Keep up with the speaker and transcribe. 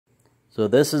So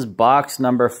this is box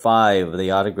number 5 of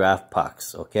the autographed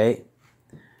pucks, okay?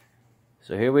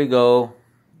 So here we go.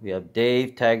 We have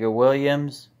Dave Tiger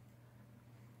Williams,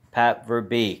 Pat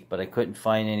Verbeek, but I couldn't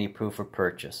find any proof of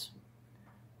purchase.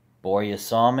 Borja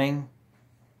Salming,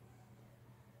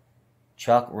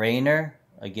 Chuck Rayner,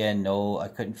 again, no, I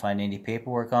couldn't find any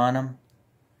paperwork on him.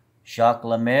 Jacques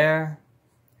Lemaire,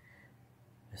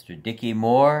 Mr. Dickie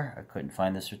Moore, I couldn't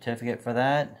find the certificate for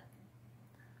that.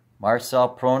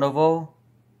 Marcel Pronovo,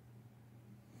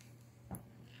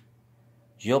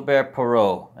 Gilbert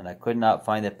Perreault, and I could not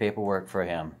find the paperwork for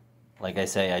him. Like I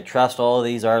say, I trust all of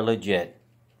these are legit.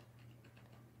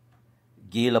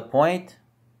 Guy Lapointe,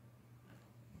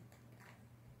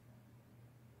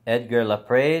 Edgar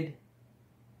Laprade,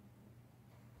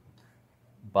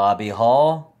 Bobby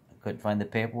Hall, I couldn't find the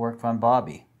paperwork from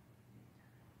Bobby.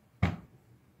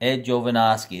 Ed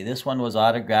Jovanovski, this one was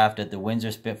autographed at the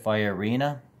Windsor Spitfire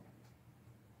Arena.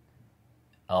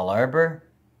 Al Arbor,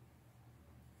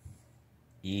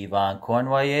 Yvan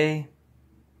Cournoyer,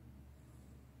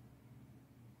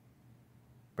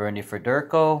 Bernie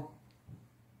Federko,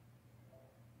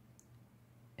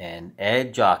 and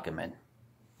Ed Jockman.